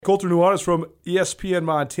Colter Nuanez from ESPN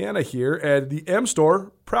Montana here, and the M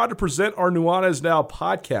Store, proud to present our Nuanez Now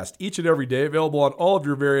podcast each and every day, available on all of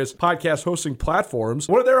your various podcast hosting platforms.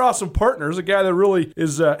 One of their awesome partners, a guy that really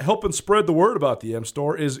is helping spread the word about the M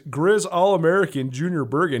Store, is Griz All-American Junior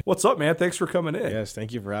Bergen. What's up, man? Thanks for coming in. Yes,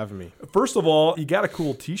 thank you for having me. First of all, you got a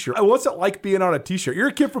cool t-shirt. What's it like being on a t-shirt? You're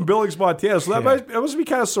a kid from Billings, Montana, so that must be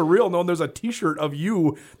kind of surreal knowing there's a t-shirt of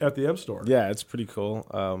you at the M Store. Yeah, it's pretty cool.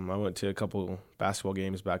 I went to a couple basketball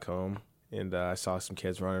games back home, and I saw some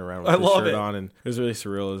kids running around with the shirt on, and it was really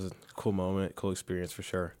surreal. It was a cool moment, cool experience for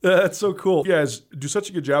sure. That's so cool. You guys do such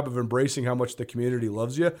a good job of embracing how much the community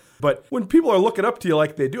loves you. But when people are looking up to you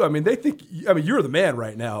like they do, they think, you're the man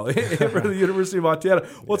right now for the University of Montana.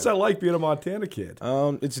 What's that like being a Montana kid?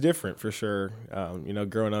 It's different for sure.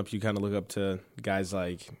 Growing up, you kind of look up to guys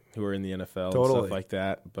like who are in the NFL and stuff like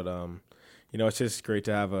that. But, it's just great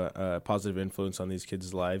to have a positive influence on these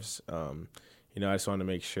kids' lives. I just want to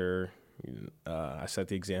make sure I set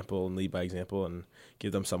the example and lead by example and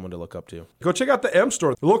give them someone to look up to. Go check out the M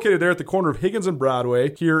Store. They're located there at the corner of Higgins and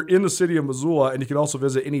Broadway here in the city of Missoula, and you can also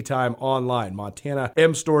visit anytime online,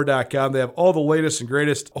 montanamstore.com. They have all the latest and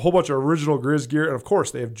greatest, a whole bunch of original Griz gear, and of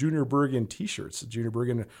course, they have Junior Bergen t-shirts. Junior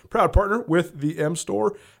Bergen, proud partner with the M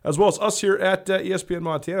Store, as well as us here at ESPN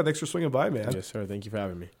Montana. Thanks for swinging by, man. Yes, sir. Thank you for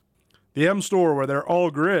having me. The M Store, where they're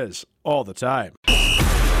all Griz all the time.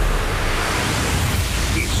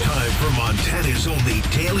 It's time for Montana's only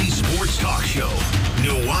daily sports talk show,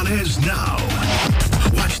 Nuanez Now.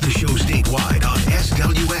 Watch the show statewide on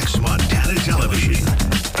SWX Montana Television.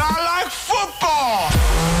 I like football!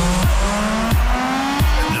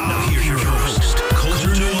 Now here's your host, Colter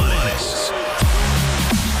Nuanez.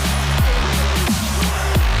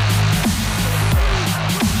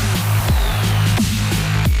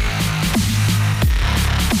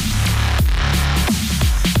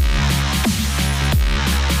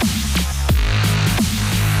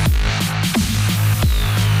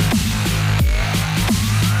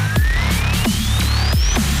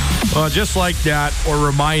 Well, just like that, we're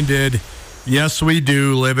reminded, yes, we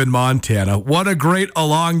do live in Montana. What a great,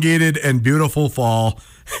 elongated, and beautiful fall.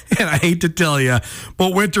 And I hate to tell you,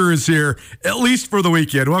 but winter is here, at least for the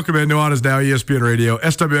weekend. Welcome in. Nuanez Now, ESPN Radio,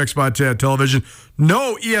 SWX Montana Television.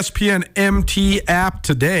 No ESPN MT app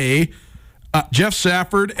today. Jeff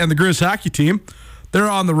Safford and the Griz hockey team, they're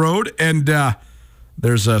on the road, and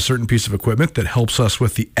there's a certain piece of equipment that helps us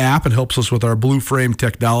with the app and helps us with our blue frame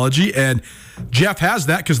technology. And Jeff has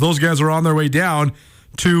that because those guys are on their way down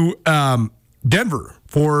to Denver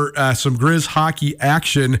for some Griz hockey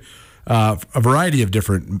action, a variety of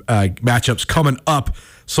different matchups coming up.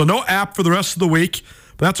 So no app for the rest of the week,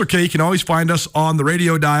 but that's okay. You can always find us on the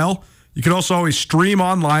radio dial. You can also always stream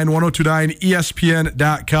online,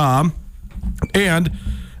 1029ESPN.com. And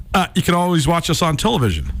you can always watch us on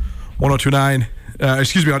television, 1029 on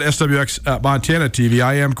SWX Montana TV.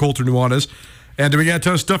 I am Colter Nuanez, and we got a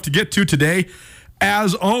ton of stuff to get to today.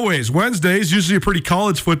 As always, Wednesdays, usually a pretty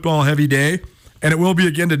college football heavy day, and it will be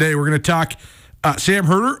again today. We're going to talk Sam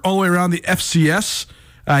Herder all the way around the FCS.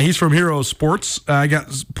 He's from Hero Sports. I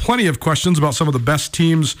got plenty of questions about some of the best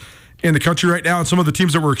teams in the country right now and some of the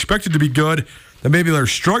teams that were expected to be good that maybe they're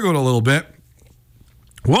struggling a little bit.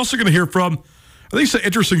 We're also going to hear from, I think it's an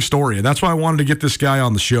interesting story, and that's why I wanted to get this guy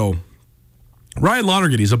on the show. Ryan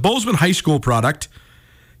Lonergan, he's a Bozeman High School product.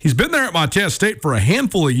 He's been there at Montana State for a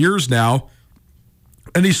handful of years now,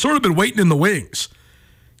 and he's sort of been waiting in the wings.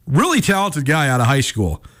 Really talented guy out of high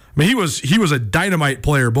school. He was a dynamite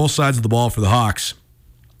player, both sides of the ball for the Hawks.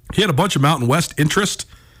 He had a bunch of Mountain West interest.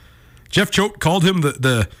 Jeff Choate called him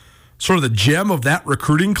the sort of the gem of that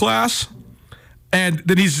recruiting class, and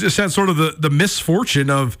then he's just had sort of the misfortune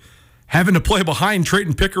of having to play behind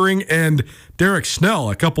Trayton Pickering and Derryk Snell,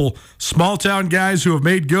 a couple small-town guys who have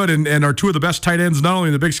made good and are two of the best tight ends, not only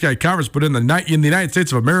in the Big Sky Conference, but in the United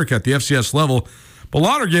States of America at the FCS level. But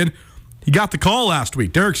Lonergan, he got the call last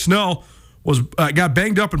week. Derryk Snell got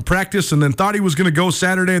banged up in practice and then thought he was going to go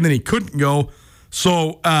Saturday, and then he couldn't go.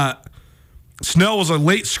 So Snell was a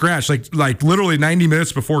late scratch, like literally 90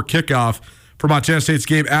 minutes before kickoff for Montana State's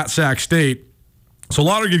game at Sac State. So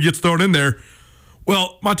Lonergan gets thrown in there.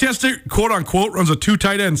 Well, Montana State, quote-unquote, runs a two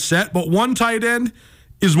tight end set, but one tight end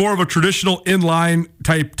is more of a traditional inline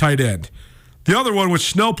type tight end. The other one, which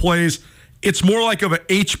Snell plays, it's more like of an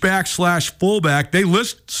H-back / fullback. They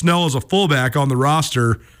list Snell as a fullback on the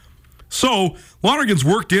roster. So Lonergan's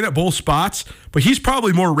worked in at both spots, but he's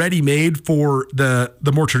probably more ready-made for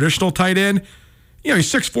the more traditional tight end.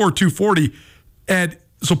 He's 6'4", 240, and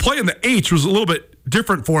so playing the H was a little bit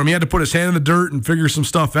different for him. He had to put his hand in the dirt and figure some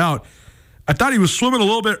stuff out. I thought he was swimming a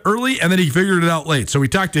little bit early, and then he figured it out late. So we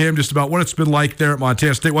talked to him just about what it's been like there at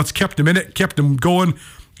Montana State, what's kept him in it, kept him going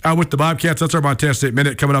with the Bobcats. That's our Montana State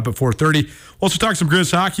Minute coming up at 4:30. We'll also talk some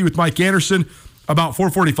Griz hockey with Mike Anderson about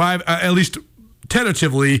 4:45, at least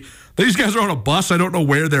tentatively. These guys are on a bus. I don't know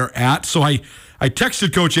where they're at. So I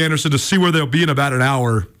texted Coach Anderson to see where they'll be in about an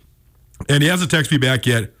hour, and he hasn't texted me back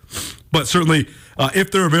yet. But certainly,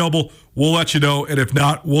 if they're available, we'll let you know. And if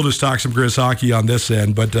not, we'll just talk some Griz hockey on this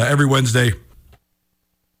end. But every Wednesday,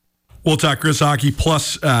 we'll talk Griz hockey,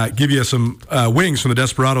 plus give you some wings from the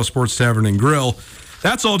Desperado Sports Tavern and Grill.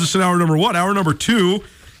 That's all just in hour number 1. Hour number 2,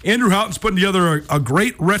 Andrew Houghton's putting together a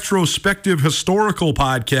great retrospective historical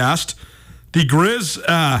podcast. The Griz,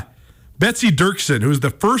 Betsy Dirksen, who is the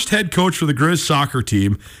first head coach for the Griz soccer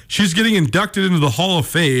team, she's getting inducted into the Hall of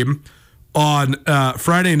Fame on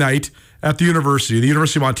Friday night at the University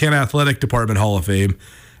of Montana Athletic Department Hall of Fame.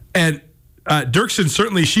 And Dirksen,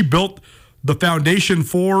 certainly, she built the foundation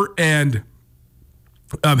for and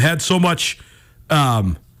had so much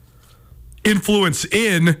influence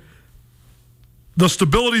in the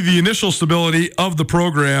stability, the initial stability of the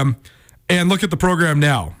program. And look at the program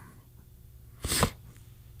now.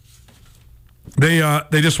 They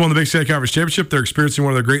just won the Big Sky Conference Championship. They're experiencing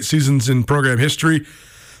one of their great seasons in program history.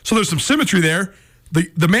 So there's some symmetry there.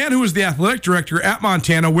 The man who was the athletic director at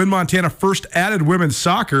Montana when Montana first added women's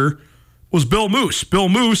soccer was Bill Moose. Bill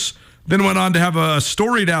Moose then went on to have a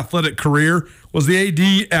storied athletic career, was the AD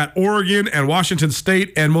at Oregon and Washington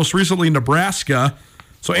State, and most recently Nebraska.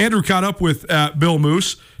 So Andrew caught up with Bill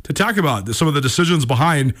Moose to talk about some of the decisions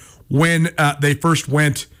behind when they first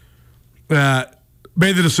made the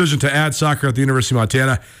decision to add soccer at the University of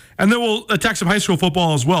Montana. And then we'll attack some high school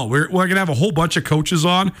football as well. We're going to have a whole bunch of coaches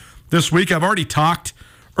on this week. I've already talked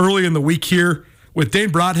early in the week here with Dane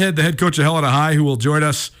Broadhead, the head coach of Helena High, who will join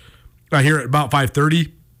us here at about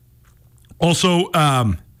 5:30. Also,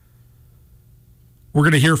 we're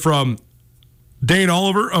going to hear from Dane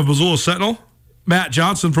Oliver of Missoula Sentinel, Matt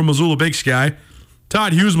Johnson from Missoula Big Sky,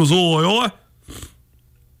 Todd Hughes, Missoula Loyola,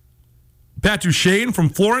 Pat Duchesne from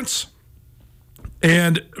Florence,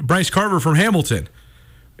 and Bryce Carver from Hamilton.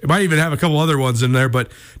 It might even have a couple other ones in there,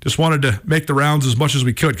 but just wanted to make the rounds as much as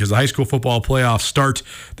we could because the high school football playoffs start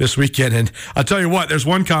this weekend. And I'll tell you what, there's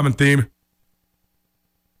one common theme,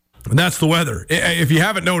 and that's the weather. If you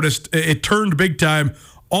haven't noticed, it turned big time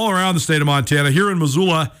all around the state of Montana. Here in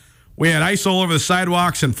Missoula, we had ice all over the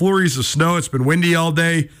sidewalks and flurries of snow. It's been windy all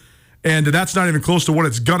day, and that's not even close to what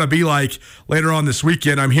it's going to be like later on this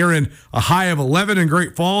weekend. I'm hearing a high of 11 in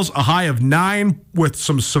Great Falls, a high of 9 with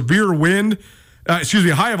some severe wind. A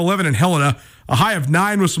high of 11 in Helena, a high of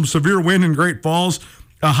 9 with some severe wind in Great Falls,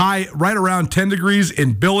 a high right around 10 degrees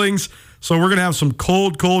in Billings. So we're going to have some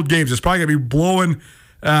cold games. It's probably going to be blowing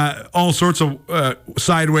all sorts of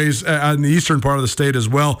sideways in the eastern part of the state as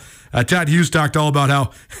well. Todd Hughes talked all about how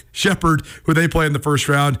Shepherd, who they play in the first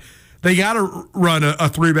round, they got to run a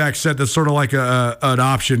 3-back set that's sort of like an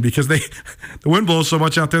option because the wind blows so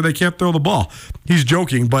much out there they can't throw the ball. He's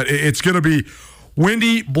joking, but it's going to be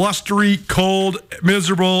windy, blustery, cold,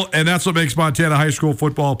 miserable, and that's what makes Montana high school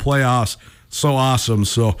football playoffs so awesome.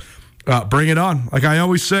 So bring it on. Like I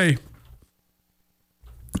always say,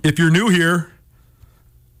 if you're new here,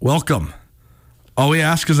 welcome. All we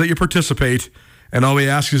ask is that you participate, and all we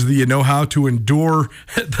ask is that you know how to endure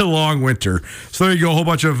the long winter. So there you go, a whole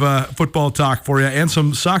bunch of football talk for you and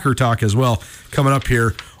some soccer talk as well coming up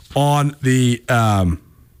here on the on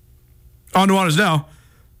Nuanez Now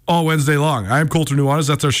all Wednesday long. I am Colter Nuanez.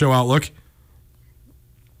 That's our show outlook.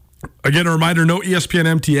 Again, a reminder, no ESPN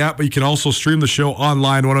MT app, but you can also stream the show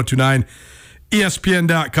online,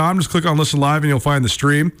 1029ESPN.com. Just click on Listen Live and you'll find the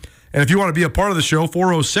stream. And if you want to be a part of the show,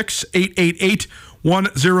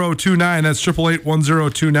 406-888-1029. That's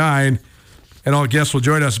 888-1029. And all guests will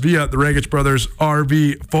join us via the Regich Brothers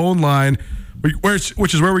RV phone line,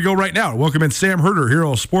 which is where we go right now. Welcome in Sam Herder,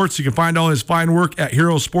 Hero Sports. You can find all his fine work at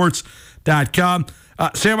herosports.com.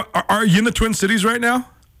 Sam, are you in the Twin Cities right now?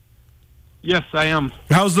 Yes, I am.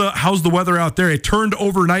 How's the weather out there? It turned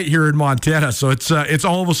overnight here in Montana, so it's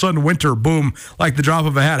all of a sudden winter, boom, like the drop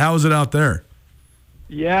of a hat. How is it out there?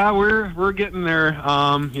 Yeah, we're getting there.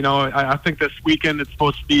 I think this weekend it's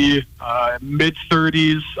supposed to be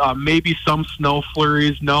mid-30s, maybe some snow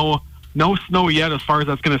flurries. No snow yet as far as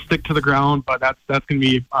that's going to stick to the ground, but that's going to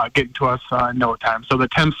be getting to us in no time. So the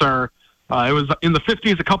temps are. It was in the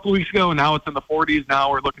 50s a couple of weeks ago, and now it's in the 40s. Now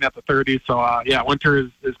we're looking at the 30s. So, winter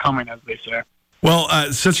is coming, as they say. Well,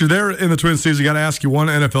 since you're there in the Twin Cities, I got to ask you one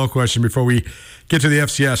NFL question before we get to the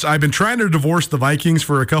FCS. I've been trying to divorce the Vikings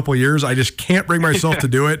for a couple of years. I just can't bring myself to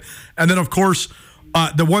do it. And then, of course,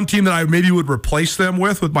 The one team that I maybe would replace them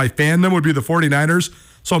with my fandom would be the 49ers.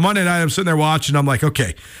 So on Monday night, I'm sitting there watching. I'm like,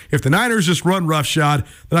 okay, if the Niners just run roughshod,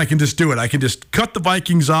 then I can just do it. I can just cut the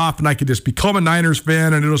Vikings off, and I can just become a Niners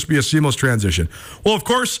fan, and it'll just be a seamless transition. Well, of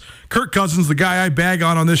course, Kirk Cousins, the guy I bag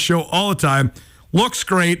on this show all the time, looks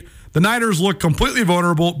great. The Niners look completely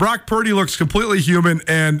vulnerable. Brock Purdy looks completely human,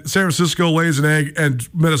 and San Francisco lays an egg, and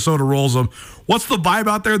Minnesota rolls them. What's the vibe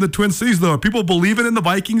out there in the Twin Cities, though? Are people believing in the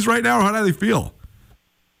Vikings right now, or how do they feel?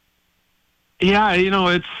 Yeah,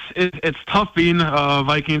 it's tough being a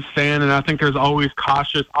Vikings fan, and I think there's always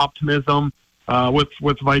cautious optimism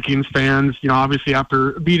with Vikings fans. Obviously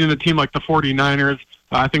after beating a team like the 49ers,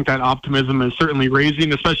 I think that optimism is certainly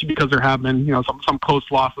raising, especially because there have been some close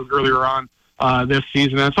losses earlier on this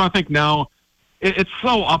season. And so I think now it's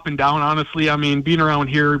so up and down, honestly. I mean, being around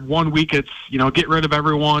here, 1 week it's get rid of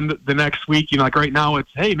everyone. The next week, like right now,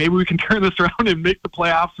 it's hey, maybe we can turn this around and make the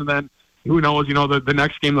playoffs, and then who knows, the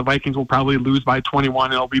next game the Vikings will probably lose by 21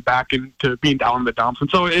 and it'll be back into being down in the dumps. And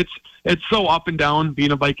so it's so up and down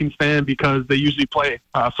being a Vikings fan because they usually play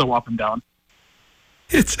so up and down.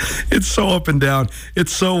 It's so up and down.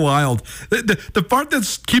 It's so wild. The part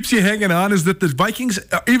that keeps you hanging on is that the Vikings,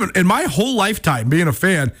 even in my whole lifetime being a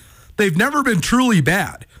fan, they've never been truly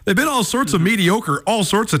bad. They've been all sorts of mediocre all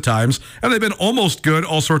sorts of times, and they've been almost good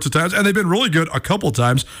all sorts of times, and they've been really good a couple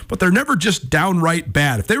times, but they're never just downright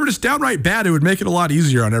bad. If they were just downright bad, it would make it a lot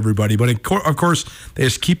easier on everybody, but of course, they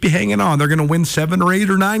just keep you hanging on. They're going to win 7 or 8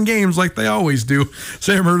 or 9 games like they always do.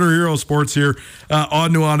 Sam Herder, Hero Sports here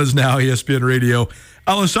on Nuanez Now, ESPN Radio.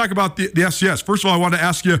 Let's talk about the FCS. First of all, I want to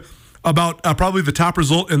ask you about probably the top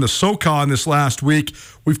result in the SoCon this last week.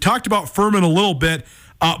 We've talked about Furman a little bit,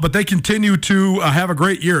 but they continue to have a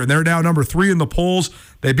great year, and they're now number 3 in the polls.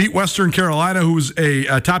 They beat Western Carolina, who was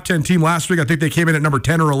a top 10 team last week. I think they came in at number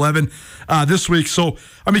 10 or 11 this week. So,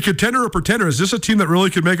 I mean, contender or pretender, is this a team that really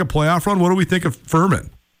could make a playoff run? What do we think of Furman?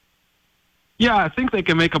 Yeah, I think they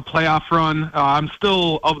can make a playoff run. I'm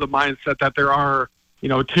still of the mindset that there are,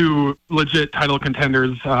 2 legit title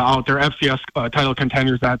contenders out there, FCS title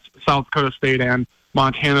contenders. That's South Dakota State and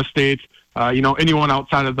Montana State. Anyone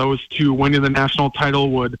outside of those 2 winning the national title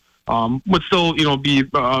would still, be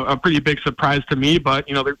a pretty big surprise to me. But,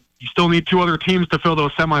 you still need 2 other teams to fill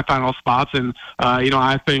those semifinal spots. And,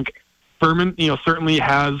 I think Furman, certainly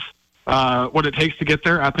has what it takes to get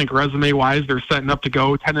there. I think resume-wise, they're setting up to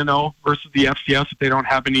go 10-0 versus the FCS if they don't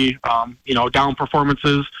have any, down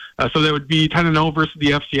performances. So they would be 10-0 versus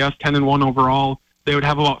the FCS, 10-1 overall. They would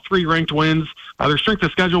have about 3 ranked wins. Their strength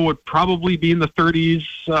of schedule would probably be in the 30s.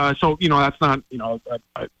 So, that's not,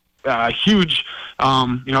 a huge, it's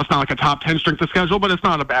not like a top 10 strength of schedule, but it's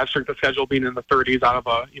not a bad strength of schedule being in the 30s out of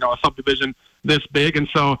a subdivision this big. And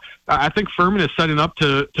so I think Furman is setting up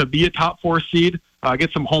to be a top 4 seed,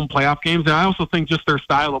 get some home playoff games. And I also think just their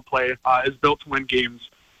style of play is built to win games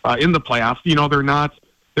in the playoffs.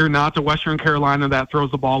 They're not the Western Carolina that throws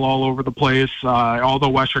the ball all over the place, although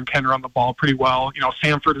Western can run the ball pretty well.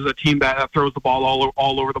 Samford is a team that throws the ball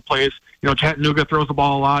all over the place. Chattanooga throws the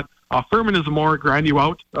ball a lot. Furman is a more grind you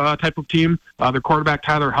out type of team. Their quarterback,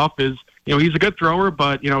 Tyler Huff, is, he's a good thrower,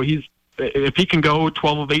 but, if he can go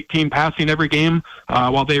 12 of 18 passing every game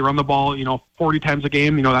while they run the ball, 40 times a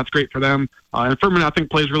game, that's great for them. And Furman, I think,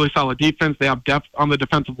 plays really solid defense. They have depth on the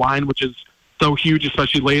defensive line, which is so huge,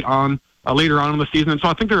 especially later on in the season. And so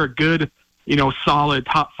I think they're a good, solid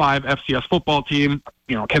top 5 FCS football team.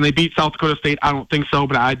 Can they beat South Dakota State? I don't think so,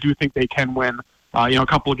 but I do think they can win, a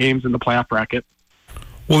couple of games in the playoff bracket.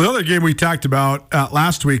 Well, the other game we talked about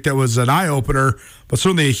last week that was an eye-opener, but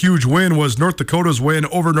certainly a huge win, was North Dakota's win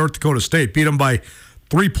over North Dakota State. Beat them by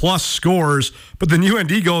 3+ scores, but then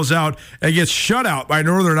UND goes out and gets shut out by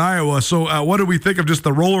Northern Iowa. So what do we think of just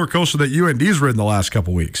the roller coaster that UND's ridden the last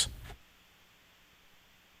couple weeks?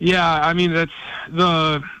 Yeah, I mean, it's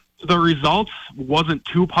the results wasn't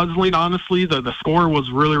too puzzling, honestly. The score was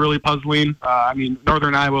really, really puzzling.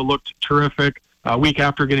 Northern Iowa looked terrific week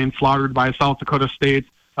after getting slaughtered by South Dakota State.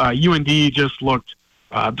 UND just looked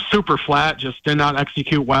super flat, just did not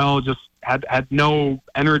execute well, just had no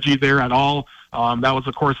energy there at all. That was,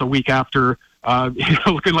 of course, a week after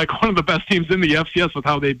looking like one of the best teams in the FCS with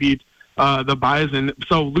how they beat the Bison.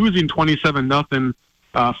 So losing 27-0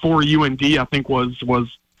 for UND, I think was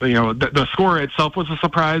the score itself was a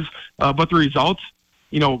surprise, but the results,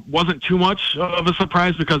 wasn't too much of a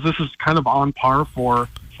surprise because this is kind of on par for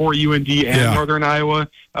UND and Northern Iowa.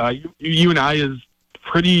 UNI is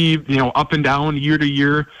pretty, up and down year to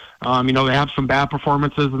year. They have some bad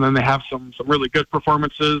performances and then they have some really good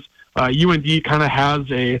performances. UND kind of has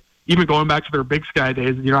even going back to their Big Sky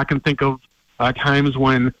days, I can think of times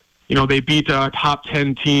when, they beat a top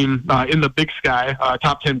 10 team in the Big Sky,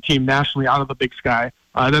 top 10 team nationally out of the Big Sky.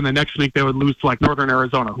 Then the next week they would lose to like Northern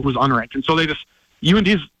Arizona, who was unranked. And so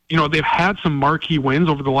UND's, they've had some marquee wins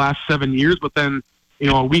over the last 7 years, but then,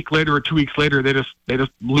 a week later or 2 weeks later, they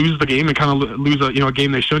just lose the game and kind of lose a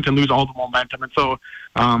game they shouldn't and lose all the momentum. And so,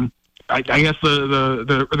 I guess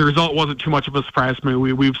the result wasn't too much of a surprise to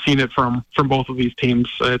me. We've seen it from both of these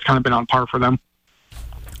teams. It's kind of been on par for them.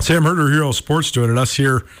 Sam Herder, Hero Sports, doing it. Us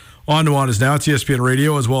here on Nuanez Now. It's ESPN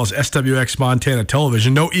Radio as well as SWX Montana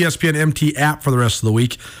Television. No ESPN MT app for the rest of the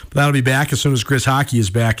week, but that'll be back as soon as Griz Hockey is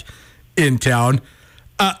back in town.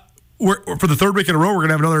 For the third week in a row, we're going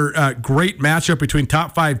to have another great matchup between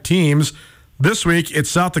top 5 teams. This week, it's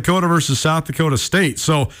South Dakota versus South Dakota State.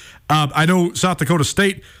 So I know South Dakota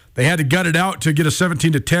State, they had to gut it out to get a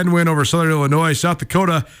 17-10 win over Southern Illinois. South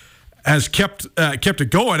Dakota has kept it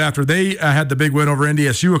going after they had the big win over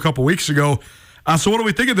NDSU a couple weeks ago. So what do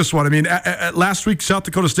we think of this one? I mean, last week, South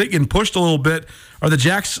Dakota State getting pushed a little bit. Are the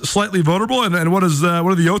Jacks slightly vulnerable? And what do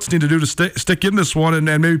the Yotes need to do to stick in this one and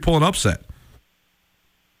maybe pull an upset?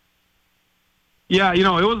 Yeah, it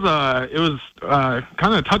was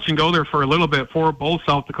kind of touch and go there for a little bit for both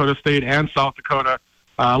South Dakota State and South Dakota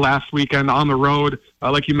last weekend on the road.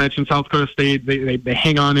 Like you mentioned, South Dakota State, they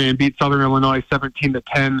hang on and beat Southern Illinois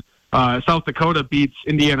 17-10. South Dakota beats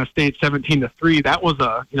Indiana State 17-3. That was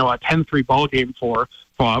a 10-3 ball game for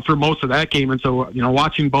most of that game. And so,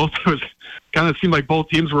 watching both, it was kind of seemed like both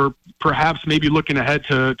teams were perhaps maybe looking ahead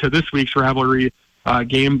to this week's rivalry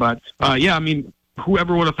game. But yeah, I mean,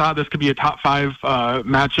 whoever would have thought this could be a top 5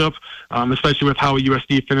 matchup, especially with how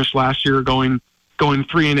USD finished last year, going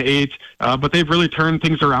 3-8. But they've really turned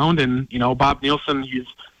things around, and Bob Nielsen, he's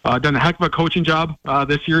done a heck of a coaching job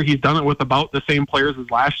this year. He's done it with about the same players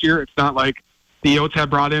as last year. It's not like the Yotes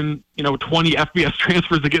have brought in 20 FBS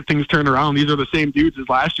transfers to get things turned around. These are the same dudes as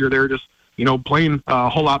last year. They're just playing a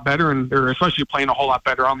whole lot better, and they're especially playing a whole lot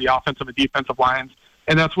better on the offensive and defensive lines.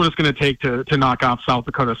 And that's what it's going to take to knock off South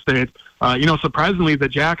Dakota State. Surprisingly, the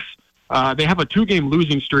Jacks, they have a 2-game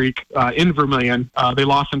losing streak in Vermilion. They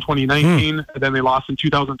lost in 2019, and then they lost in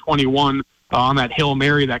 2021 on that Hail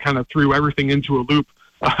Mary that kind of threw everything into a loop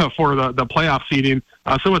for the playoff seeding.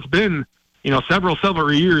 So it's been,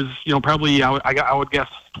 several years, probably I would guess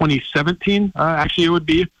 2017, actually it would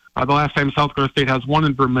be the last time South Dakota State has won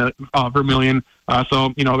in Vermilion.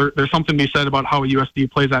 So, there's something to be said about how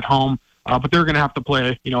USD plays at home. But they're going to have to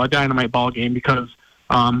play, a dynamite ball game because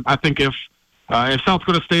I think if South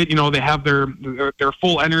Dakota State, they have their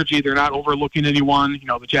full energy, they're not overlooking anyone.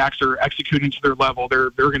 The Jacks are executing to their level.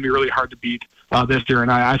 They're going to be really hard to beat this year,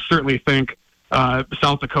 and I certainly think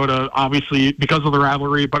South Dakota, obviously because of the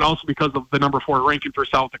rivalry, but also because of the number 4 ranking for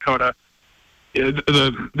South Dakota,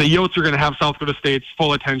 the Yotes are going to have South Dakota State's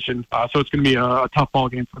full attention. So it's going to be a tough ball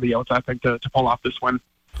game for the Yotes, I think, to pull off this win.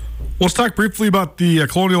 Let's talk briefly about the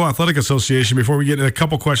Colonial Athletic Association before we get into a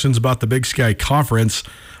couple questions about the Big Sky Conference.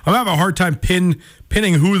 I'm having a hard time pinning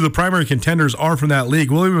who the primary contenders are from that league.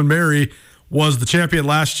 William & Mary was the champion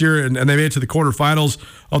last year, and they made it to the quarterfinals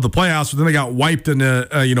of the playoffs, but then they got wiped in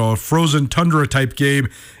a frozen tundra type game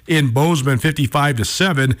in Bozeman,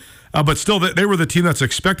 55-7. But still, they were the team that's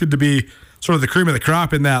expected to be sort of the cream of the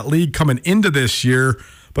crop in that league coming into this year.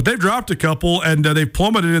 But they've dropped a couple, and they've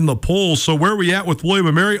plummeted in the polls. So where are we at with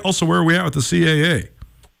William & Mary? Also, where are we at with the CAA?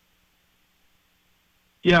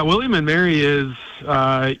 Yeah, William & Mary is,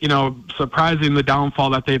 surprising the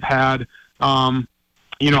downfall that they've had.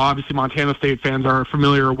 Obviously Montana State fans are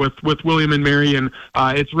familiar with William & Mary, and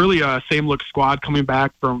it's really a same-look squad coming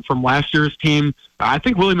back from last year's team. I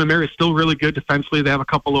think William & Mary is still really good defensively. They have a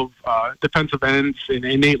couple of defensive ends in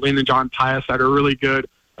Nate Lynn and John Pius that are really good.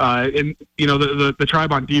 And the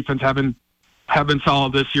Tribe on defense have been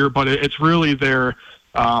solid this year, but it's really their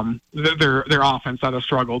offense that has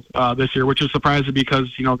struggled this year, which is surprising because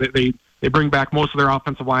they bring back most of their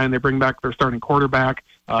offensive line, they bring back their starting quarterback.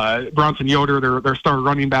 Bronson Yoder, their star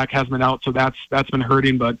running back, has been out, so that's been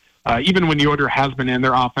hurting. But even when Yoder has been in,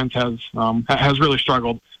 their offense has really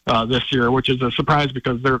struggled this year, which is a surprise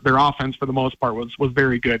because their offense for the most part was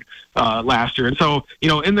very good last year. And so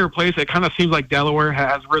in their place, it kind of seems like Delaware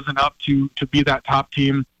has risen up to be that top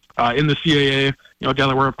team in the CAA.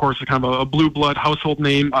 Delaware, of course, is kind of a blue blood household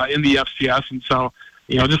name in the FCS, and so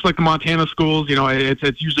just like the Montana schools,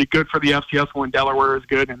 it's usually good for the FCS when Delaware is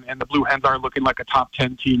good, and the Blue Hens are looking like a top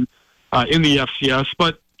 10 team in the FCS.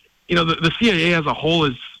 But the CAA as a whole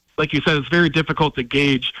is, like you said, it's very difficult to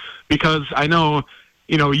gauge because I know.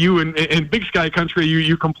 You in Big Sky country,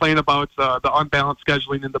 you complain about the unbalanced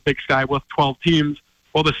scheduling in the Big Sky with 12 teams.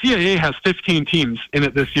 Well, the CAA has 15 teams in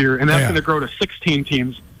it this year, and that's going to grow to 16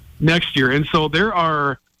 teams next year. And so there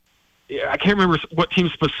are, I can't remember what team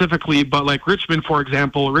specifically, but like Richmond, for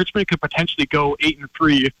example, Richmond could potentially go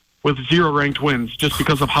 8-3 with 0 ranked wins just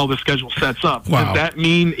because of how the schedule sets up. Wow. Does that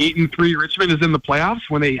mean 8-3 Richmond is in the playoffs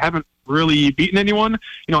when they haven't really beaten anyone?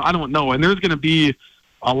 I don't know. And there's going to be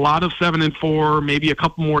a lot of 7-4, maybe a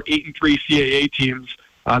couple more 8-3 CAA teams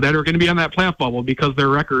that are going to be on that playoff bubble because their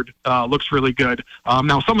record looks really good.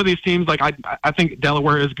 Now, some of these teams, like I think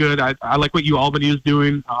Delaware is good. I like what Albany is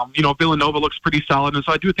doing. Villanova looks pretty solid, and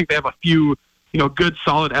so I do think they have a few, good,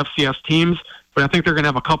 solid FCS teams. But I think they're going to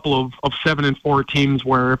have a couple of 7-4 teams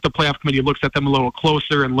where if the playoff committee looks at them a little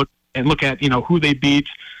closer and look at who they beat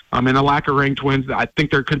and a lack of ranked wins, I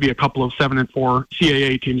think there could be a couple of 7-4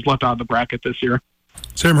 CAA teams left out of the bracket this year.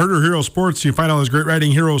 Sam Herder, Hero Sports. You can find all his great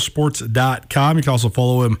writing, herosports.com. You can also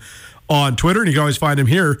follow him on Twitter, and you can always find him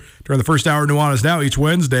here during the first hour of Nuanez Now each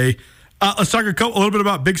Wednesday. Let's talk a little bit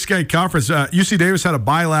about Big Sky Conference. UC Davis had a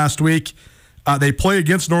bye last week. They play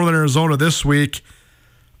against Northern Arizona this week.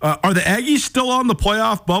 Are the Aggies still on the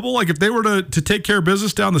playoff bubble? Like, if they were to take care of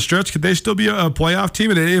business down the stretch, could they still be a playoff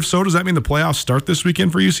team? And if so, does that mean the playoffs start this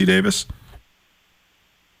weekend for UC Davis?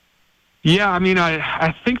 Yeah, I mean,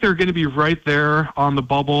 I think they're going to be right there on the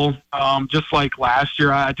bubble, just like last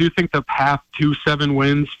year. I do think the path to 7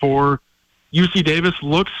 wins for UC Davis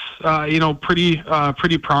looks,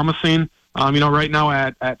 pretty promising. Right now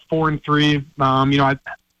at 4-3,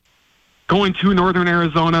 going to Northern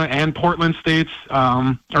Arizona and Portland State,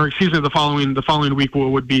 the following week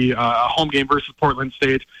would be a home game versus Portland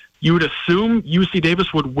State. You would assume UC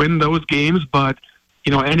Davis would win those games, but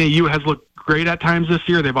NAU has looked great at times this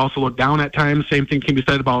year. They've also looked down at times. Same thing can be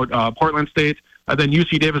said about Portland State. Then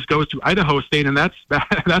UC Davis goes to Idaho State, and that's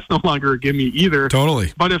no longer a gimme either.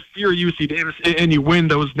 Totally. But if you're UC Davis and you win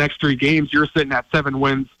those next 3 games, you're sitting at 7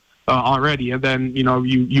 wins already. And then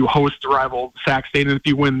you host the rival Sac State, and if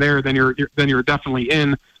you win there, then you're definitely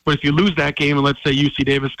in. But if you lose that game, and let's say UC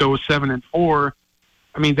Davis goes 7-4,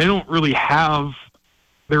 I mean, they don't really have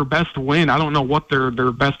their best win. I don't know what their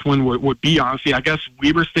best win would be, honestly. I guess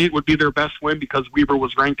Weber State would be their best win because Weber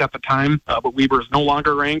was ranked at the time, but Weber is no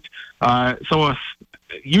longer ranked. So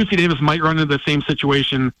UC Davis might run into the same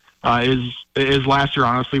situation as last year,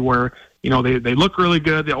 honestly, where they look really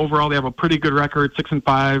good. Overall, they have a pretty good record,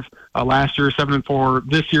 6-5 last year, 7-4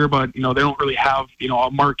 this year, but they don't really have a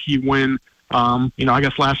marquee win. I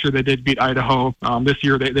guess last year they did beat Idaho. This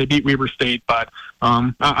year they beat Weber State, but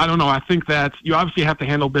I don't know. I think that you obviously have to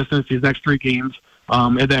handle business these next 3 games,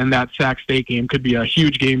 and then that Sac State game could be a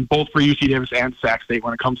huge game, both for UC Davis and Sac State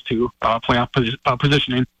when it comes to playoff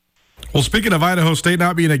positioning. Well, speaking of Idaho State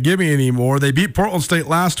not being a gimme anymore, they beat Portland State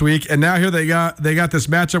last week, and now here they got this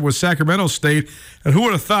matchup with Sacramento State. And who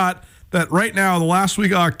would have thought that right now, the last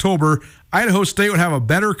week of October, Idaho State would have a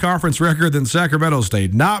better conference record than Sacramento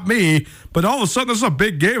State? Not me, but all of a sudden, this is a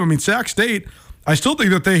big game. I mean, Sac State, I still think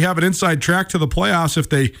that they have an inside track to the playoffs if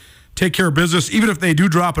they take care of business, even if they do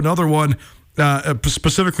drop another one,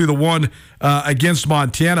 specifically the one against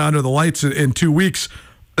Montana under the lights in 2 weeks.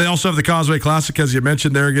 They also have the Causeway Classic, as you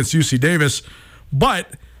mentioned, there against UC Davis.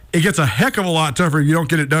 But it gets a heck of a lot tougher if you don't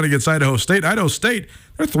get it done against Idaho State. Idaho State,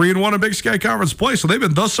 they're 3-1 in Big Sky Conference play, so they've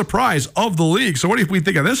been the surprise of the league. So what do we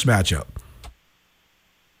think of this matchup?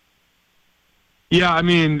 Yeah, I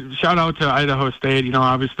mean, shout out to Idaho State.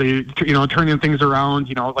 Obviously, turning things around.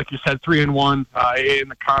 Like you said, 3-1 in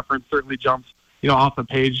the conference certainly jumps, off the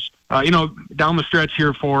page. Down the stretch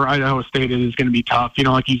here for Idaho State, it is going to be tough.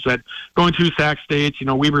 Like you said, going to Sac State,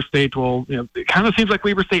 Weber State will, it kind of seems like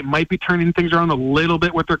Weber State might be turning things around a little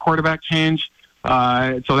bit with their quarterback change.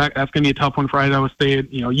 So that's going to be a tough one for Idaho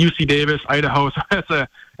State. UC Davis, Idaho. So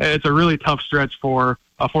it's a really tough stretch for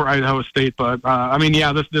Idaho State. But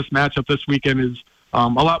this matchup this weekend is a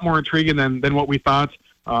lot more intriguing than what we thought.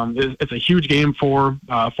 It's a huge game for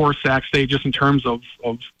Sac State just in terms of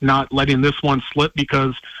not letting this one slip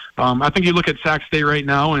because I think you look at Sac State right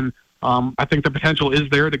now and I think the potential is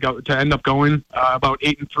there to end up going about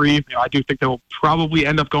 8-3. I do think they'll probably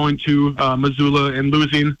end up going to Missoula and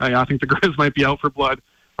losing. I think the Griz might be out for blood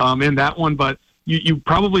in that one, but you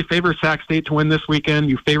probably favor Sac State to win this weekend.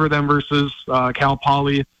 You favor them versus Cal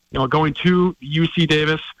Poly. Going to UC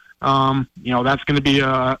Davis. That's going to be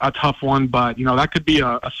a tough one, but that could be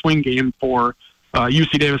a swing game for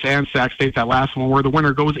UC Davis and Sac State, that last one where the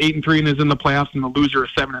winner goes 8-3 and is in the playoffs, and the loser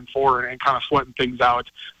is 7-4 and kind of sweating things out.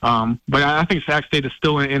 But I think Sac State is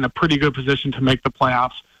still in a pretty good position to make the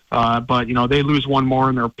playoffs. But they lose one more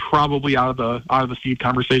and they're probably out of the seed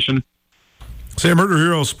conversation. Sam Herder,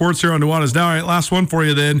 Hero Sports here on Nuanez Now. All right, last one for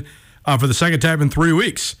you then for the second time in 3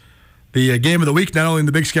 weeks. The game of the week, not only in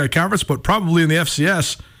the Big Sky Conference, but probably in the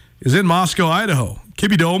FCS, is in Moscow, Idaho.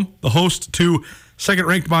 Kibbie Dome, the host to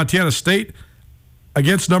second-ranked Montana State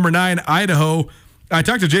against number 9 Idaho. I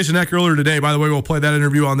talked to Jason Eck earlier today. By the way, we'll play that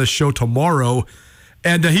interview on this show tomorrow.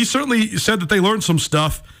 And he certainly said that they learned some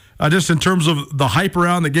stuff just in terms of the hype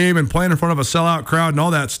around the game and playing in front of a sellout crowd and all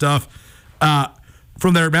that stuff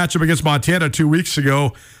from their matchup against Montana 2 weeks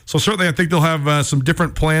ago. So certainly I think they'll have some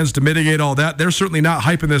different plans to mitigate all that. They're certainly not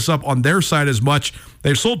hyping this up on their side as much.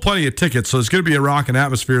 They've sold plenty of tickets, so it's going to be a rocking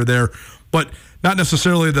atmosphere there. But not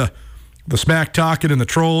necessarily the smack talking and the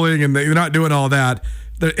trolling, and you're not doing all that.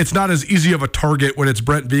 It's not as easy of a target when it's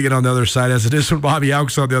Brent Vigen on the other side as it is when Bobby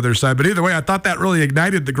Auks on the other side. But either way, I thought that really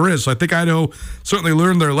ignited the Griz. So I think Idaho certainly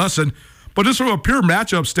learned their lesson. But just from a pure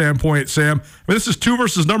matchup standpoint, Sam, I mean, this is 2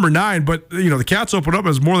 versus number 9, but the Cats open up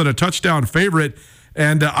as more than a touchdown favorite.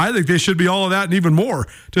 And I think they should be all of that and even more,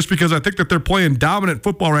 just because I think that they're playing dominant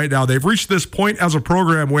football right now. They've reached this point as a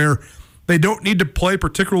program where they don't need to play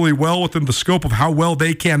particularly well within the scope of how well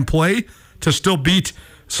they can play to still beat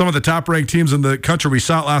some of the top-ranked teams in the country. We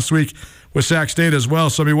saw it last week with Sac State as well.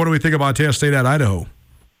 So, I mean, what do we think about Montana State at Idaho?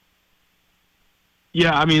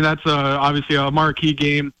 Yeah, I mean, that's obviously a marquee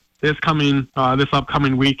game this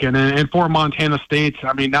upcoming weekend. And for Montana State,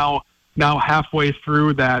 I mean, now halfway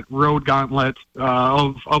through that road gauntlet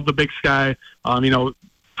of the Big Sky,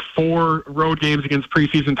 4 road games against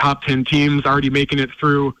preseason top 10 teams, already making it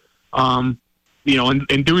through, and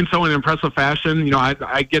doing so in impressive fashion.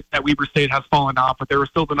 I get that Weber State has fallen off, but they were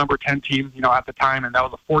still the number 10 team, at the time, and that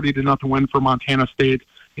was a 40-0 win for Montana State.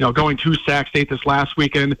 Going to Sac State this last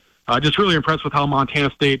weekend, just really impressed with how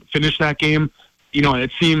Montana State finished that game.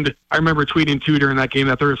 It seemed, I remember tweeting too during that game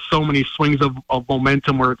that there were so many swings of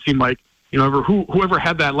momentum where it seemed like, whoever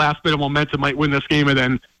had that last bit of momentum might win this game, and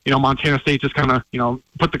then, Montana State just kind of,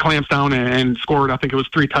 put the clamps down and scored. I think it was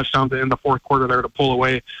 3 touchdowns in the fourth quarter there to pull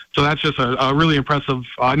away. So that's just a really impressive,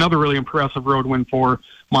 another really impressive road win for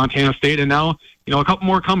Montana State. And now, a couple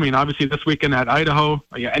more coming, obviously this weekend at Idaho,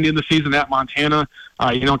 ending the season at Montana.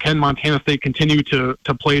 Can Montana State continue to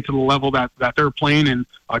play to the level that they're playing and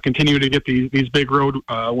continue to get these big road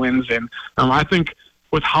wins? And I think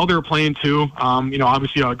with how they're playing too,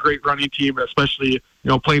 obviously a great running team, especially,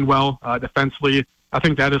 playing well defensively. I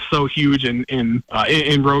think that is so huge in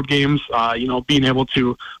road games. Being able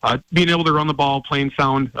to run the ball, playing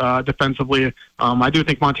sound defensively. I do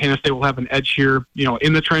think Montana State will have an edge here,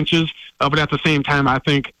 in the trenches. But at the same time, I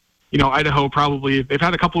think, Idaho they've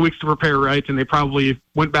had a couple of weeks to prepare, right? And they probably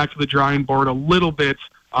went back to the drawing board a little bit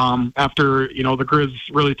after the Griz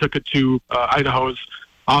really took it to Idaho's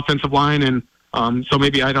offensive line, and so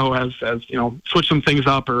maybe Idaho has switched some things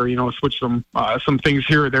up or switched some things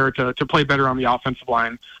here or there to play better on the offensive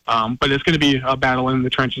line. But it's going to be a battle in the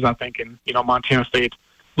trenches, I think. And Montana State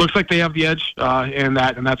looks like they have the edge, and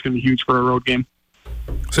that's going to be huge for a road game.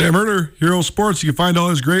 Sam Herder, Hero Sports. You can find all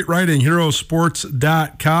his great writing,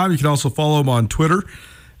 herosports.com. You can also follow him on Twitter,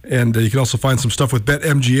 and you can also find some stuff with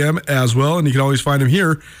BetMGM as well. And you can always find him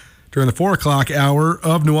here during the 4 o'clock hour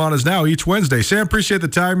of Nuanez Now each Wednesday. Sam, appreciate the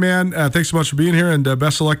time, man. Thanks so much for being here, and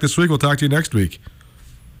best of luck this week. We'll talk to you next week.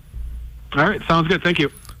 All right, sounds good. Thank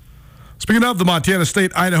you. Speaking of the Montana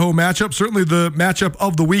State-Idaho matchup, certainly the matchup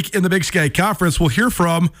of the week in the Big Sky Conference, we'll hear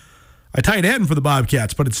from a tight end for the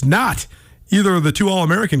Bobcats, but it's not either of the 2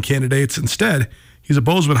 All-American candidates. Instead, he's a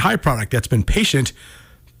Bozeman High product that's been patient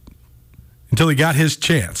until he got his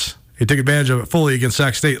chance. He took advantage of it fully against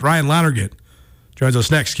Sac State. Ryan Lonergan joins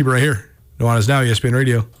us next. Keep it right here. Nuanez Now, ESPN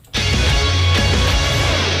Radio.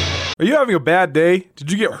 Are you having a bad day?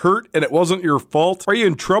 Did you get hurt and it wasn't your fault? Are you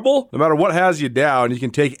in trouble? No matter what has you down, you can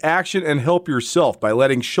take action and help yourself by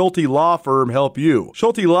letting Schulte Law Firm help you.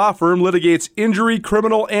 Schulte Law Firm litigates injury,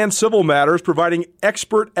 criminal, and civil matters, providing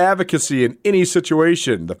expert advocacy in any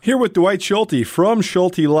situation. Here with Dwight Schulte from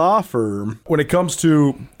Schulte Law Firm. When it comes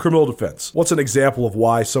to criminal defense, what's an example of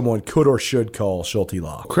why someone could or should call Schulte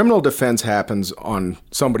Law? Criminal defense happens on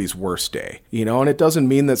somebody's worst day, and it doesn't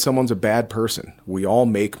mean that someone's a bad person. We all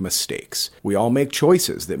make mistakes. We all make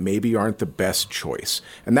choices that maybe aren't the best choice,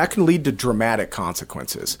 and that can lead to dramatic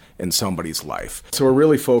consequences in somebody's life. So we're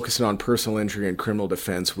really focusing on personal injury and criminal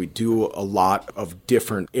defense. We do a lot of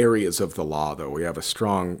different areas of the law, though. We have a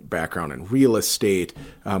strong background in real estate.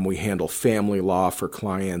 We handle family law for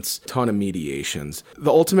clients, ton of mediations.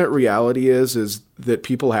 The ultimate reality is that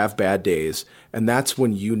people have bad days, and that's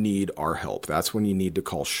when you need our help. That's when you need to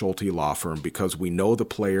call Schulte Law Firm, because we know the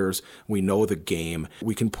players, we know the game.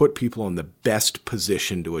 We can put people in the best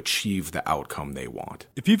position to achieve the outcome they want.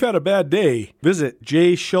 If you've had a bad day, visit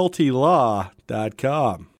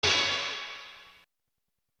jschultelaw.com.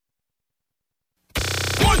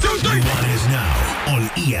 1, 2, 3. Nuanez Now on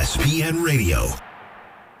ESPN Radio.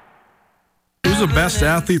 It was the best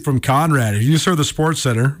athlete from Conrad. If you just heard the Sports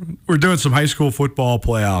Center, we're doing some high school football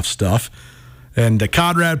playoff stuff. And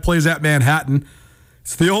Conrad plays at Manhattan.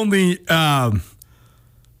 It's the only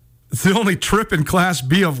trip in Class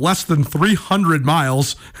B of less than 300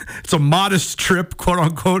 miles. It's a modest trip, quote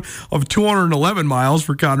unquote, of 211 miles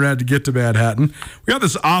for Conrad to get to Manhattan. We got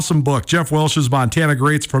this awesome book, Jeff Welsh's Montana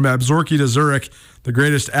Greats from Absaroka to Zurich, the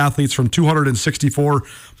greatest athletes from 264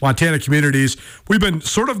 Montana communities. We've been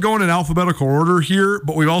sort of going in alphabetical order here,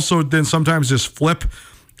 but we've also then sometimes just flip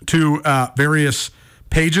to various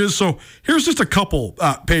pages. So here's just a couple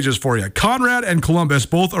pages for you. Conrad and Columbus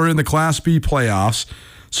both are in the Class B playoffs.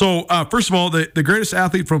 So first of all, the greatest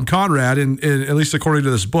athlete from Conrad, in at least according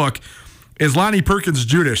to this book, is Lonnie Perkins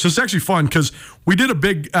Judish. This is actually fun because we did a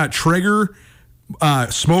big Traeger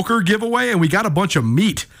smoker giveaway, and we got a bunch of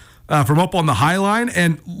meat from up on the High Line.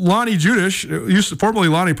 And Lonnie Judish, formerly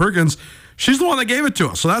Lonnie Perkins, she's the one that gave it to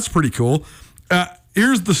us. So that's pretty cool.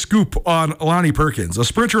 Here's the scoop on Lonnie Perkins. A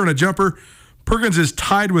sprinter and a jumper, Perkins is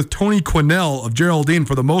tied with Tony Quinnell of Geraldine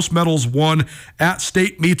for the most medals won at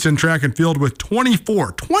state meets in track and field with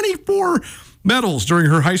 24 medals during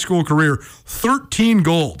her high school career, 13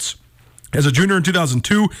 golds. As a junior in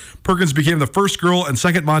 2002, Perkins became the first girl and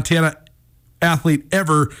second Montana athlete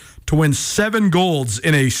ever to win 7 golds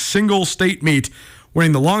in a single state meet,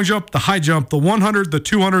 winning the long jump, the high jump, the 100, the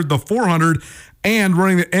 200, the 400, and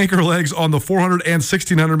running the anchor legs on the 400 and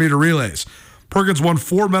 1,600-meter relays. Perkins won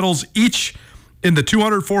 4 medals each in the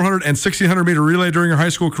 200, 400, and 1,600-meter relay during her high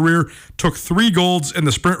school career, took 3 golds in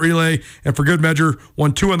the sprint relay, and for good measure,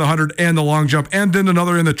 won 2 in the 100 and the long jump, and then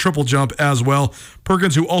another in the triple jump as well.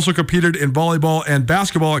 Perkins, who also competed in volleyball and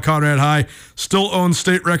basketball at Conrad High, still owns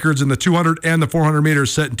state records in the 200 and the 400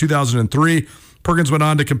 meters set in 2003. Perkins went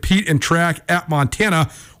on to compete in track at Montana,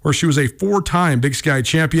 where she was a 4-time Big Sky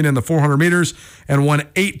champion in the 400 meters and won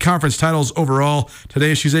 8 conference titles overall.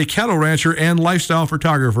 Today, she's a cattle rancher and lifestyle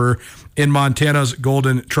photographer in Montana's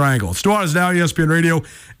Golden Triangle. It's Nuanez Now, ESPN Radio,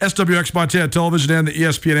 SWX Montana Television, and the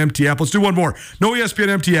ESPN MT app. Let's do one more. No ESPN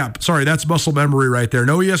MT app. Sorry, that's muscle memory right there.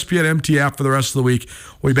 No ESPN MT app for the rest of the week.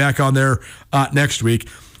 We'll be back on there next week.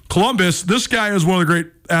 Columbus, this guy is one of the great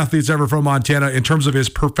athletes ever from Montana in terms of his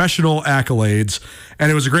professional accolades,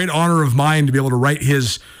 and it was a great honor of mine to be able to write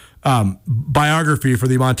his biography for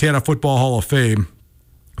the Montana Football Hall of Fame.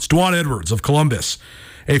 It's Dwan Edwards of Columbus,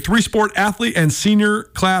 a 3-sport athlete and senior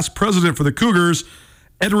class president for the Cougars.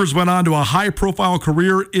 Edwards went on to a high-profile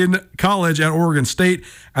career in college at Oregon State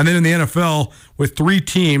and then in the NFL with 3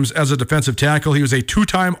 teams as a defensive tackle. He was a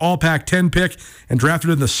 2-time All-Pac-10 pick and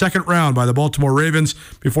drafted in the 2nd round by the Baltimore Ravens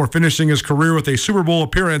before finishing his career with a Super Bowl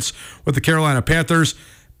appearance with the Carolina Panthers.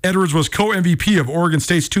 Edwards was co-MVP of Oregon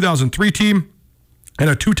State's 2003 team and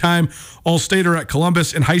a 2-time All-Stater at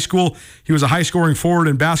Columbus. In high school, he was a high-scoring forward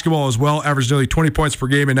in basketball as well, averaged nearly 20 points per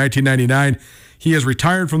game in 1999. He is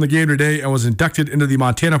retired from the game today and was inducted into the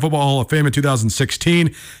Montana Football Hall of Fame in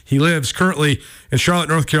 2016. He lives currently in Charlotte,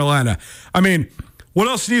 North Carolina. I mean, what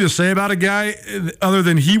else do you need to say about a guy other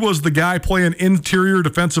than he was the guy playing interior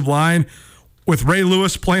defensive line with Ray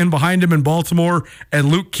Lewis playing behind him in Baltimore and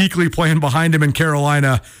Luke Kuechly playing behind him in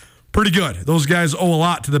Carolina? Pretty good. Those guys owe a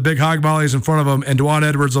lot to the big hog mollies in front of them, and Dwan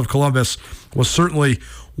Edwards of Columbus was certainly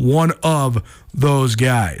one of those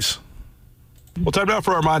guys. Well, time now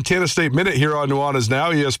for our Montana State Minute here on Nuanez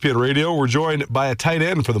Now, ESPN Radio. We're joined by a tight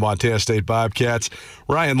end for the Montana State Bobcats,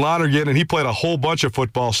 Ryan Lonergan, and he played a whole bunch of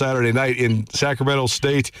football Saturday night in Sacramento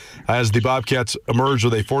State as the Bobcats emerged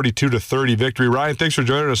with a 42-30 victory. Ryan, thanks for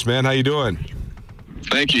joining us, man. How you doing?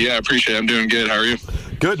 Thank you. Yeah, I appreciate it. I'm doing good. How are you?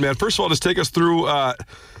 Good, man. First of all, just take us through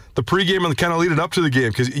the pregame and kind of leading up to the game,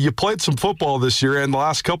 because you played some football this year and the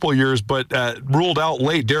last couple of years, but ruled out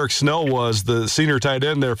late. Derryk Snell was the senior tight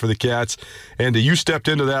end there for the Cats, and you stepped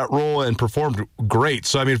into that role and performed great.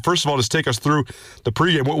 So, I mean, first of all, just take us through the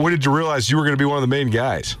pregame. When did you realize you were going to be one of the main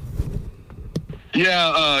guys?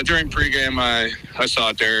 Yeah, during pregame, I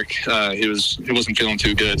saw Derryk. He wasn't feeling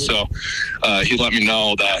too good, so he let me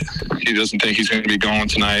know that he doesn't think he's going to be going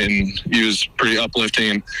tonight, and he was pretty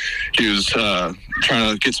uplifting. He was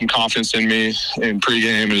trying to get some confidence in me in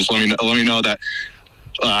pregame and just let me know that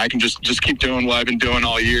I can just keep doing what I've been doing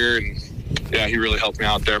all year. And yeah, he really helped me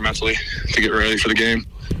out there mentally to get ready for the game.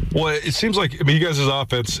 Well, it seems like, I mean, you guys'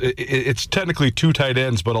 offense, it's technically 2 tight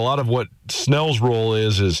ends, but a lot of what Snell's role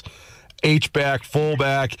is H-back,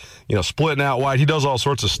 fullback, splitting out wide. He does all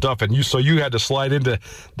sorts of stuff, and so you had to slide into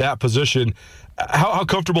that position. How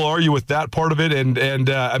comfortable are you with that part of it? And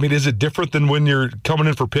I mean, is it different than when you're coming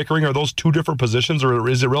in for Pickering? Are those 2 different positions, or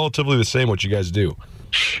is it relatively the same what you guys do?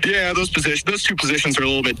 Yeah, those two positions are a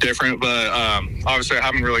little bit different, but obviously I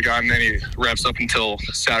haven't really gotten any reps up until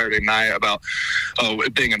Saturday night about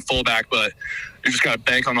being in fullback, but you just got to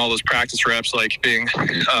bank on all those practice reps, like being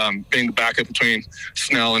the backup between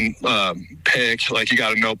Snell and Pick. Like, you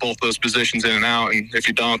got to know both those positions in and out, and if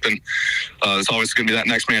you don't, then it's always going to be that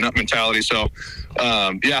next man up mentality. So,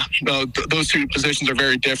 those two positions are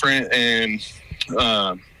very different, and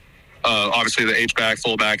obviously the H-back,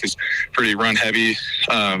 fullback is pretty run-heavy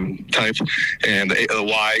type, and the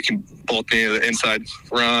Y can both be the inside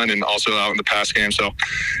run and also out in the pass game. So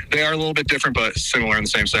they are a little bit different, but similar in the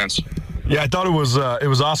same sense. Yeah, I thought it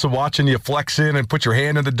was awesome watching you flex in and put your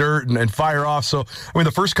hand in the dirt and fire off. So, I mean,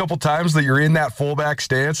 the first couple times that you're in that fullback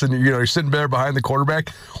stance and you're sitting there behind the quarterback,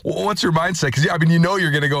 what's your mindset? Because I mean,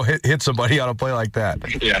 you're going to go hit somebody on a play like that.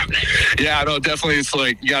 Yeah, no, definitely. It's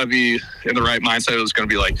like you got to be in the right mindset. It's going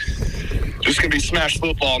to be like just going to be smash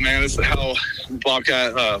football, man. This is how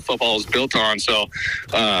Bobcat football is built on. So,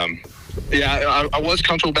 I was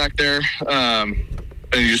comfortable back there.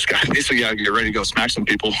 And you just basically got to get ready to go smack some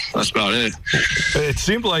people. That's about it. It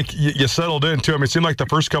seemed like you settled in, too. I mean, it seemed like the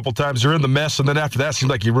first couple times you're in the mess, and then after that, it seemed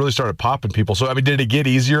like you really started popping people. So, I mean, did it get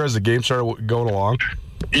easier as the game started going along?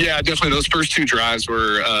 Yeah, definitely. Those first two drives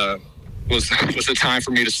were was the time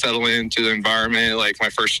for me to settle into the environment, like my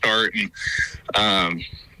first start. And,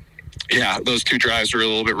 those two drives were a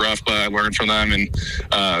little bit rough, but I learned from them and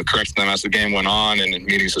corrected them as the game went on and in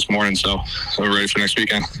meetings this morning. So we're ready for next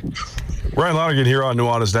weekend. Ryan Lonergan here on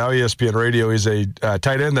Nuanez Now, ESPN Radio. He's a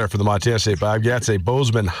tight end there for the Montana State Bobcats, a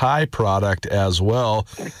Bozeman High product as well.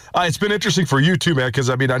 It's been interesting for you too, man, because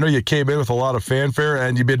I mean, I know you came in with a lot of fanfare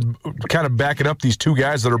and you've been kind of backing up these two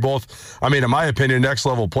guys that are both, I mean, in my opinion, next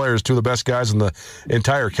level players, two of the best guys in the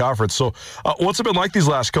entire conference. So what's it been like these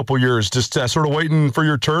last couple of years, just sort of waiting for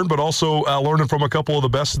your turn, but also learning from a couple of the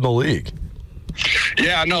best in the league?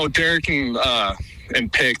 Yeah, no, Derryk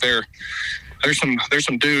and Pick, there's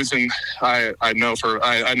some dudes, and I know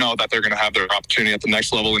that they're going to have their opportunity at the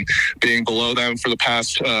next level, and being below them for the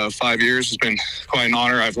past 5 years has been quite an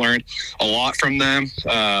honor. I've learned a lot from them,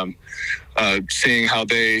 seeing how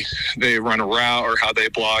they run a route or how they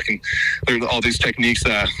block, and there's all these techniques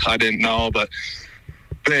that I didn't know, but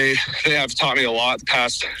they have taught me a lot the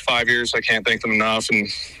past 5 years. I can't thank them enough, and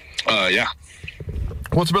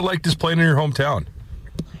What's it been like just playing in your hometown?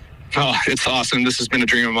 Oh, it's awesome. This has been a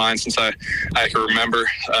dream of mine since I can remember.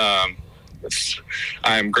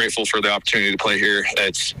 I'm grateful for the opportunity to play here.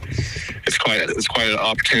 It's quite an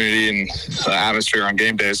opportunity and atmosphere on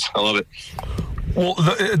game days. I love it. Well,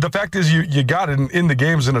 the fact is you got in the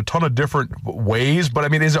games in a ton of different ways, but I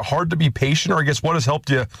mean, is it hard to be patient, or I guess what has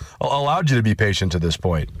allowed you to be patient to this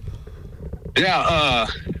point? Yeah,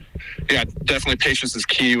 definitely patience is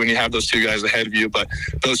key when you have those two guys ahead of you, but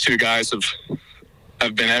those two guys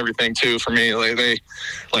have been everything too for me.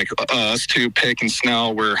 Like us two, Pick and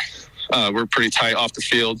Snell, we're pretty tight off the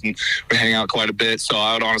field and we hang out quite a bit. So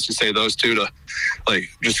I would honestly say those two to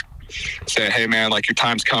just say, hey man, like your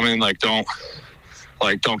time's coming. Don't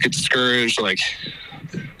get discouraged. Like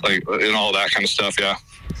and all that kind of stuff. Yeah.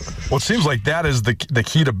 Well, it seems like that is the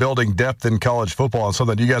key to building depth in college football, and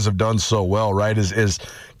something you guys have done so well, right, is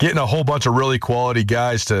getting a whole bunch of really quality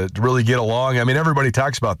guys to really get along. I mean, everybody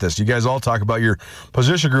talks about this. You guys all talk about your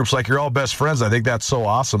position groups like you're all best friends. I think that's so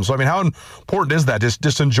awesome. So, I mean, how important is that?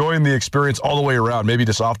 Just enjoying the experience all the way around, maybe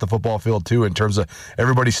just off the football field too, in terms of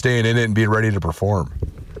everybody staying in it and being ready to perform?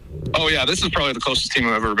 Oh yeah, this is probably the closest team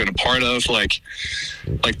I've ever been a part of. Like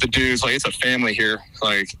the dudes, it's a family here.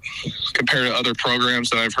 Like compared to other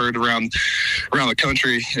programs that I've heard around the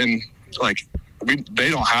country, and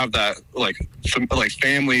they don't have that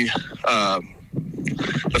family,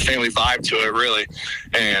 the family vibe to it really,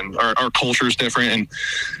 and our culture is different, and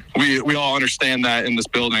we all understand that in this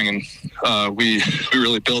building, and we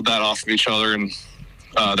really build that off of each other, and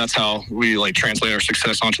that's how we translate our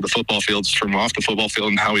success onto the football fields from off the football field,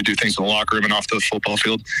 and how we do things in the locker room and off the football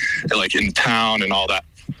field, and in town and all that.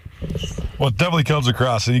 Well, it definitely comes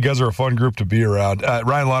across, and you guys are a fun group to be around.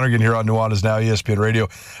 Ryan Lonergan here on Nuanez Now, ESPN Radio.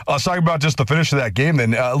 Let's talk about just the finish of that game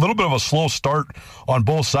then. A little bit of a slow start on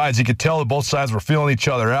both sides. You could tell that both sides were feeling each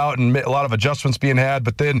other out and a lot of adjustments being had,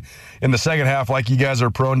 but then in the second half, like you guys are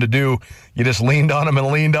prone to do, you just leaned on them,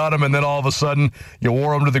 and then all of a sudden you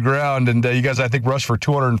wore them to the ground, and you guys, I think, rushed for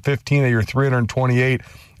 215 of your 328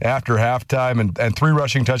 after halftime, and 3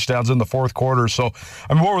 rushing touchdowns in the fourth quarter. So,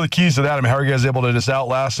 I mean, what were the keys to that? I mean, how are you guys able to just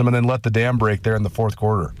outlast them and then let the dam break there in the fourth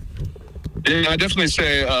quarter? Yeah, I definitely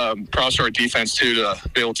say props to our defense, too, to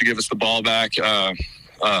be able to give us the ball back.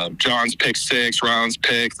 John's pick 6, Ryan's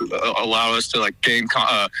pick allow us to gain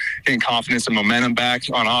confidence and momentum back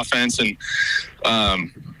on offense, and Yeah.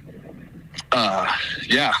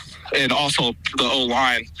 And also the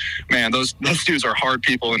O-line, man, those dudes are hard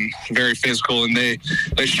people and very physical, and they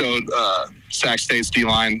showed Sac State's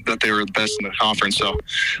D-line that they were the best in the conference. So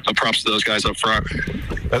props to those guys up front.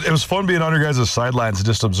 It was fun being on your guys' sidelines and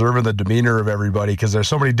just observing the demeanor of everybody, because there's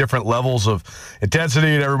so many different levels of intensity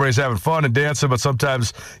and everybody's having fun and dancing, but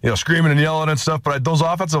sometimes, screaming and yelling and stuff. But those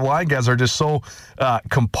offensive line guys are just so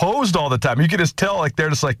composed all the time. You can just tell, like, they're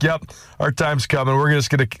just like, yep, our time's coming. We're just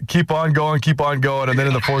going to keep on going. And then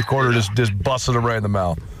in the fourth quarter, just busting them right in the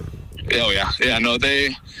mouth. Oh, yeah. Yeah, no, they're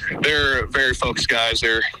very focused guys.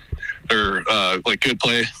 They're like good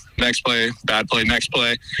play, next play, bad play, next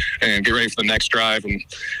play, and get ready for the next drive. And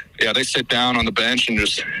yeah, they sit down on the bench and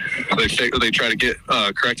just they try to get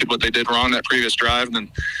corrected what they did wrong that previous drive, and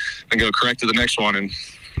then go correct to the next one. And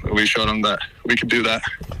we showed them that we could do that.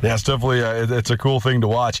 Yeah, it's definitely it's a cool thing to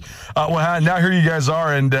watch. Well, now here you guys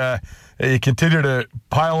are, and you continue to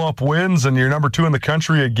pile up wins, and you're number 2 in the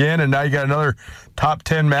country again, and now you got another top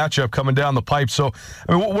 10 matchup coming down the pipe. So,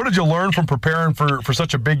 I mean, what did you learn from preparing for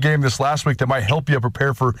such a big game this last week that might help you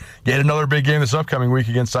prepare for yet another big game this upcoming week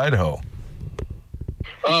against Idaho?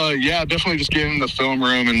 Yeah, definitely just getting in the film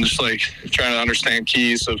room and just like trying to understand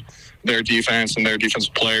keys of their defense and their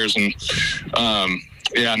defensive players. And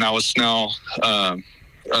yeah, now with Snell a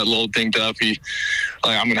little dinged up,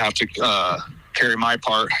 I'm going to have to carry my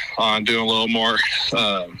part on doing a little more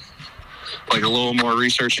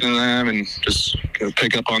research into them and just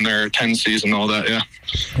pick up on their tendencies and all that. Yeah.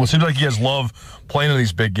 Well, it seems like you guys love playing in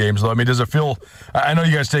these big games, though. I mean, does it feel, I know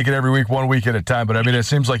you guys take it every week, 1 week at a time, but I mean, it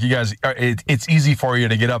seems like you guys, it's easy for you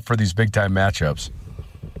to get up for these big time matchups.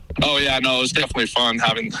 Oh yeah, no, it was definitely fun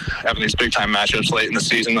having these big time matchups late in the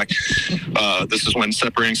season. Like, this is when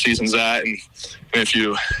separating season's at, and if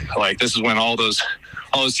you this is when all those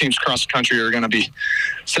teams across the country are going to be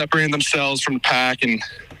separating themselves from the pack, and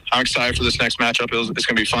I'm excited for this next matchup. It's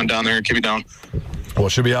going to be fun down there in Kibbe Down. Well, it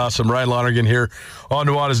should be awesome. Ryan Lonergan here on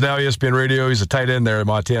Nuanez Now, ESPN Radio. He's a tight end there at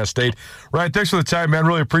Montana State. Ryan, thanks for the time, man.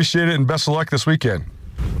 Really appreciate it, and best of luck this weekend.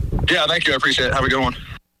 Yeah, thank you. I appreciate it. Have a good one.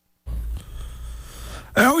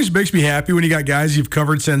 It always makes me happy when you got guys you've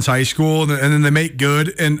covered since high school, and then they make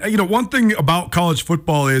good. And, one thing about college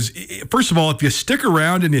football is, first of all, if you stick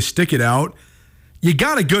around and you stick it out, you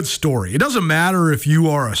got a good story. It doesn't matter if you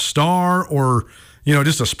are a star or,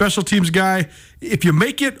 just a special teams guy. If you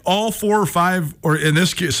make it all 4 or 5, or in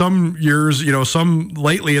this case, some years, some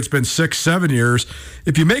lately it's been 6, 7 years.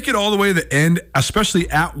 If you make it all the way to the end, especially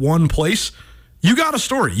at one place, you got a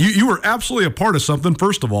story. You were absolutely a part of something,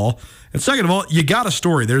 first of all. And second of all, you got a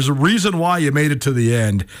story. There's a reason why you made it to the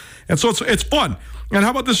end. And so it's fun. And how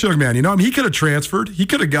about this young man? He could have transferred. He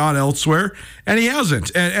could have gone elsewhere, and he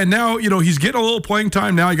hasn't. And now, he's getting a little playing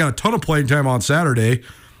time now. He got a ton of playing time on Saturday.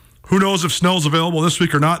 Who knows if Snell's available this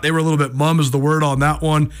week or not? They were a little bit mum is the word on that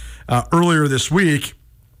one earlier this week.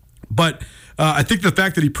 But I think the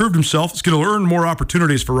fact that he proved himself is going to earn more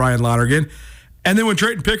opportunities for Ryan Lonergan. And then when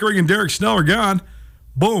Trayton Pickering and Derryk Snell are gone,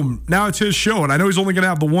 boom, now it's his show. And I know he's only going to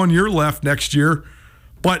have the 1 year left next year,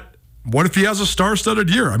 but what if he has a star-studded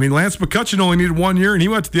year? I mean, Lance McCutcheon only needed 1 year, and he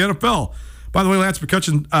went to the NFL. By the way, Lance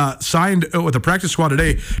McCutcheon signed with the practice squad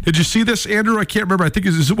today. Did you see this, Andrew? I can't remember. I think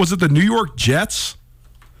was it the New York Jets?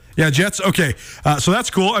 Yeah, Jets. Okay, so that's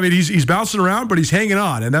cool. I mean, he's bouncing around, but he's hanging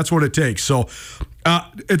on, and that's what it takes. So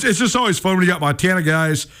it's just always fun when you got Montana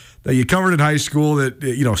guys that you covered in high school that,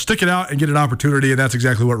 stick it out and get an opportunity, and that's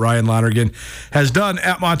exactly what Ryan Lonergan has done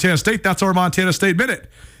at Montana State. That's our Montana State Minute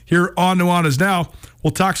here on Nuanez Now.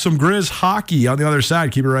 We'll talk some Griz hockey on the other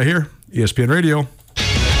side. Keep it right here, ESPN Radio.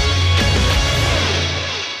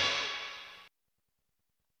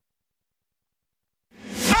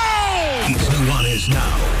 It's Nuanez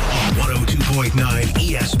Now on 102.9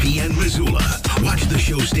 ESPN Missoula. Watch the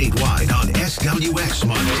show statewide on SWX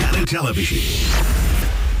Montana Television.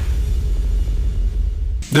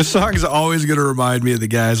 This song is always going to remind me of the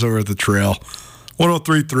guys over at the trail.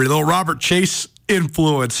 103.3, little Robert Chase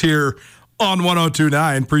influence here on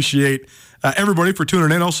 102.9. Appreciate everybody for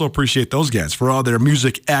tuning in. Also appreciate those guys for all their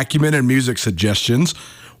music acumen and music suggestions.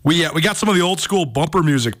 We got some of the old school bumper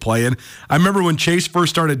music playing. I remember when Chase first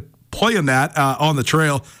started playing that on the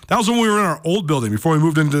trail. That was when we were in our old building before we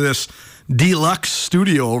moved into this deluxe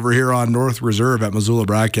studio over here on North Reserve at Missoula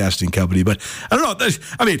Broadcasting Company. But I don't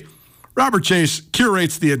know. Robert Chase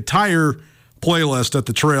curates the entire playlist at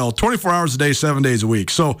the trail 24 hours a day, 7 days a week.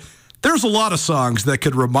 So there's a lot of songs that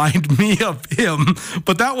could remind me of him,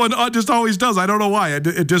 but that one just always does. I don't know why.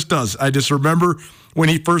 It just does. I just remember when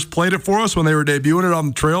he first played it for us when they were debuting it on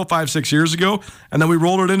the trail 5-6 years ago, and then we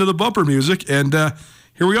rolled it into the bumper music, and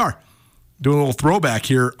here we are doing a little throwback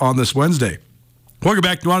here on this Wednesday. Welcome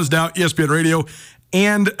back to Nuanez Now, ESPN Radio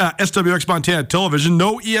and SWX Montana Television.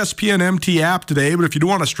 No ESPN MT app today, but if you do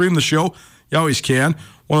want to stream the show, you always can.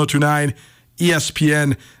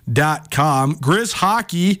 1029ESPN.com. Griz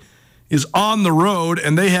Hockey is on the road,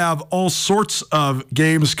 and they have all sorts of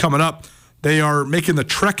games coming up. They are making the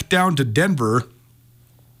trek down to Denver.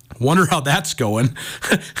 Wonder how that's going.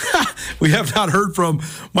 We have not heard from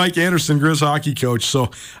Mike Anderson, Griz hockey coach,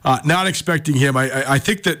 so not expecting him. I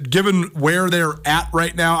think that given where they're at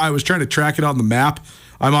right now, I was trying to track it on the map.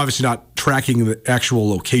 I'm obviously not tracking the actual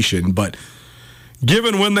location, but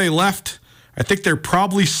given when they left, I think they're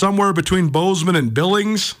probably somewhere between Bozeman and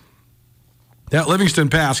Billings. That Livingston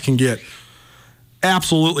Pass can get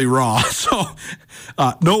absolutely raw. So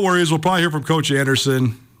no worries. We'll probably hear from Coach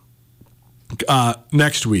Anderson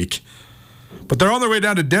next week. But they're on their way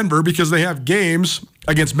down to Denver because they have games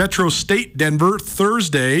against Metro State Denver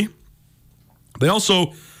Thursday. They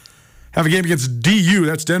also have a game against DU,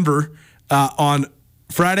 that's Denver, on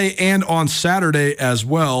Friday and on Saturday as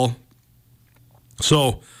well.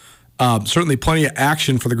 So certainly plenty of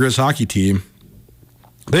action for the Griz hockey team.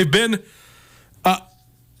 They've been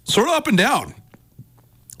sort of up and down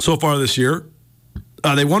so far this year.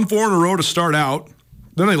 They won 4 in a row to start out.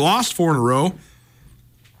 Then they lost 4 in a row.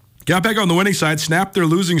 Got back on the winning side, snapped their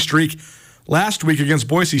losing streak last week against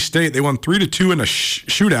Boise State. They won 3-2 in a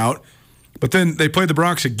shootout. But then they played the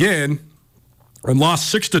Bronx again and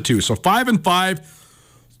lost 6-2. So 5-5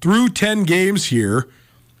 through 10 games here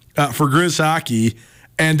for Griz hockey.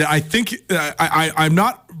 And I think I'm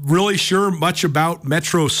not really sure much about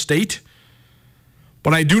Metro State,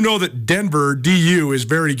 but I do know that Denver, DU, is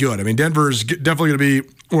very good. I mean, Denver is definitely going to be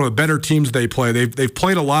one of the better teams they play. They've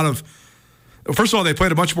played a lot of – first of all, they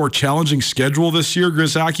played a much more challenging schedule this year,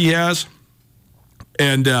 Griz hockey has.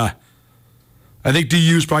 And I think DU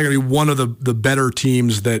is probably going to be one of the better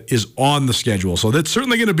teams that is on the schedule. So that's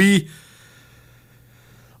certainly going to be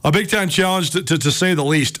a big-time challenge, to say the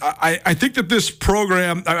least. I think that this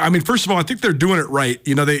program – I mean, first of all, I think they're doing it right.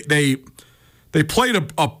 You know, they played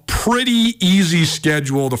a pretty easy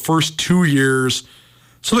schedule the first 2 years,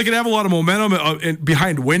 so they could have a lot of momentum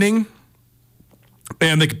behind winning,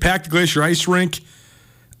 and they could pack the Glacier Ice Rink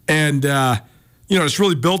and, just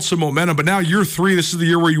really build some momentum. But now year 3, this is the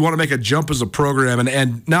year where you want to make a jump as a program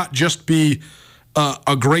and not just be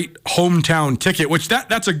a great hometown ticket, which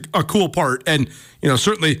that's a cool part. And,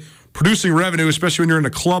 certainly producing revenue, especially when you're in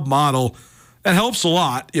a club model, that helps a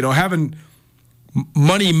lot. Having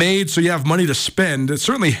money made so you have money to spend, it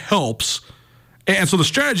certainly helps. And so the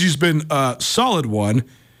strategy's been a solid one.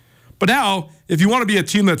 But now, if you want to be a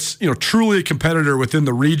team that's truly a competitor within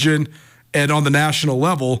the region and on the national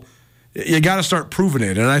level, you got to start proving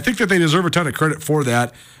it. And I think that they deserve a ton of credit for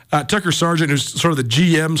that. Tucker Sargent, who's sort of the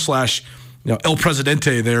GM / El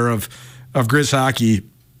Presidente there of Griz hockey,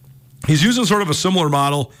 he's using sort of a similar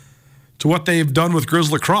model to what they've done with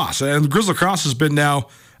Griz lacrosse. And Griz lacrosse has been now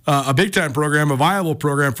a big-time program, a viable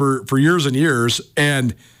program for years and years.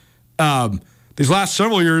 And these last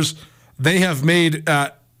several years, they have made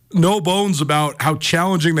no bones about how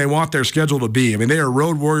challenging they want their schedule to be. I mean, they are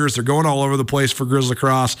road warriors. They're going all over the place for Griz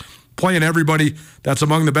lacrosse, playing everybody that's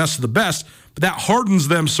among the best of the best. But that hardens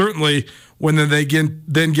them certainly when they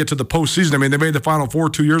then get to the postseason. I mean, they made the Final Four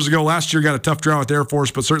 2 years ago. Last year got a tough draw with Air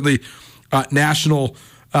Force, but certainly national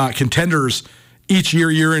contenders each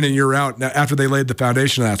year in and year out after they laid the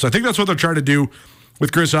foundation of that. So I think that's what they're trying to do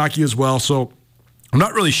with Griz hockey as well. So I'm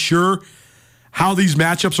not really sure how these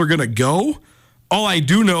matchups are going to go. All I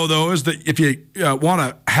do know, though, is that if you want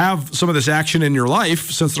to have some of this action in your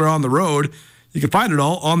life, since they're on the road, you can find it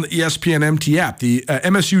all on the ESPN MT app. The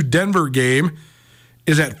MSU Denver game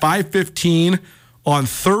is at 5:15 on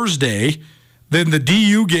Thursday. Then the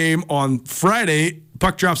DU game on Friday,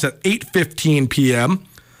 puck drops at 8:15 p.m.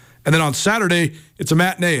 And then on Saturday, it's a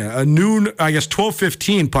matinee, a noon,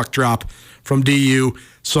 12:15 puck drop from DU.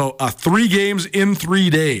 So 3 games in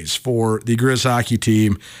 3 days for the Griz hockey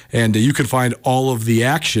team. And you can find all of the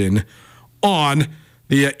action on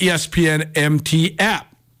the ESPN MT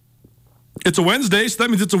app. It's a Wednesday, so that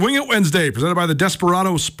means it's a Wing It Wednesday, presented by the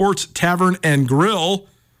Desperado Sports Tavern and Grill.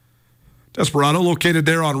 Desperado, located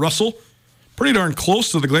there on Russell, pretty darn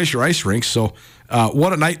close to the Glacier Ice Rink. So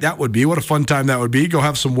what a night that would be. What a fun time that would be. Go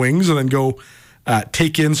have some wings and then go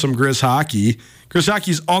take in some Griz hockey. Griz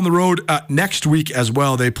hockey's on the road next week as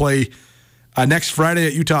well. They play next Friday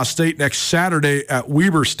at Utah State, next Saturday at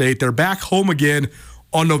Weber State. They're back home again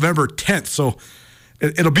on November 10th. So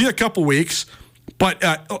it'll be a couple weeks. But,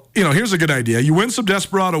 here's a good idea. You win some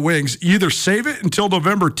Desperado wings. You either save it until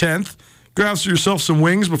November 10th, grab yourself some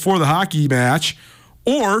wings before the hockey match,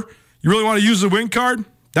 or you really want to use the wing card,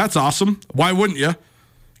 That's awesome. Why wouldn't you?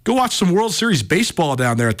 Go watch some World Series baseball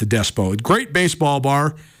down there at the Despo. Great baseball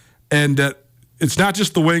bar. And it's not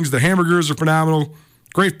just the wings. The hamburgers are phenomenal.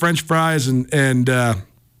 Great French fries and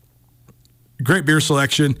great beer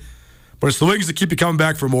selection. But it's the wings that keep you coming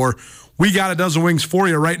back for more. We got a dozen wings for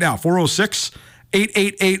you right now.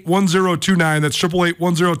 406-888-1029. That's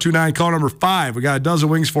 888-1029. Call number 5. We got a dozen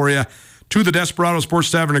wings for you to the Desperado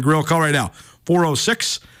Sports Tavern and Grill. Call right now.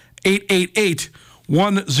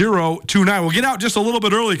 406-888-1029. We'll get out just a little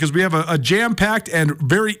bit early because we have a jam-packed and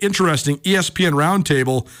very interesting ESPN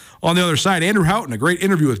roundtable on the other side. Andrew Houghton, a great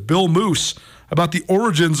interview with Bill Moose about the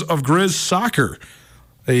origins of Griz soccer.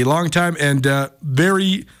 A long time and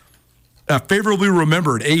very favorably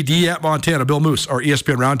remembered AD at Montana, Bill Moose, our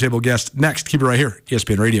ESPN roundtable guest. Next, keep it right here,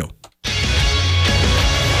 ESPN Radio.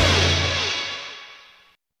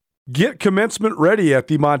 Get commencement ready at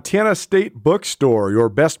the Montana State Bookstore, your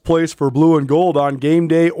best place for blue and gold on game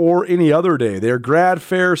day or any other day. Their grad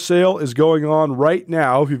fair sale is going on right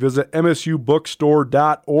now if you visit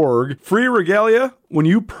msubookstore.org. Free regalia when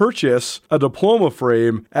you purchase a diploma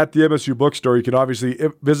frame at the MSU Bookstore. You can obviously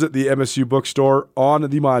visit the MSU Bookstore on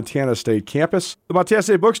the Montana State campus. The Montana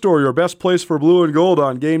State Bookstore, your best place for blue and gold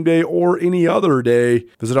on game day or any other day.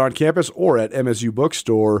 Visit on campus or at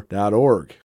msubookstore.org.